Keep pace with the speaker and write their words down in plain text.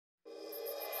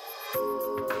Worldwide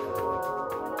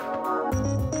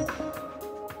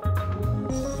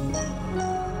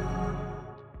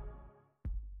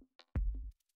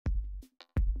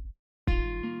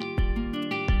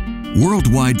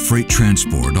freight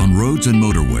transport on roads and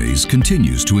motorways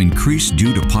continues to increase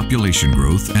due to population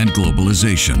growth and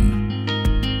globalization.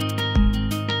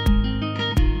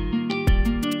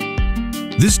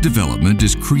 This development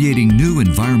is creating new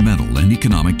environmental and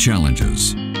economic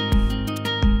challenges.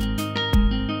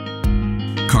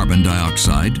 Carbon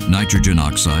dioxide, nitrogen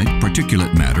oxide,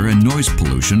 particulate matter, and noise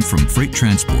pollution from freight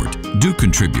transport do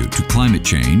contribute to climate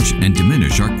change and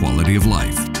diminish our quality of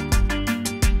life.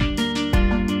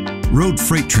 Road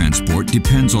freight transport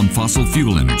depends on fossil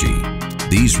fuel energy.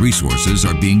 These resources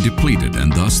are being depleted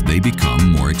and thus they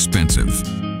become more expensive.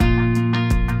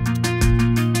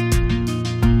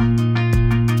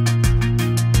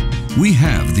 We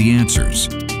have the answers.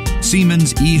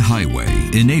 Siemens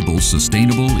eHighway enables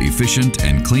sustainable, efficient,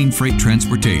 and clean freight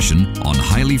transportation on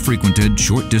highly frequented,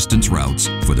 short-distance routes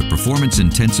for the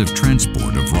performance-intensive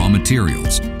transport of raw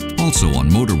materials, also on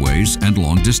motorways and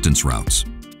long-distance routes.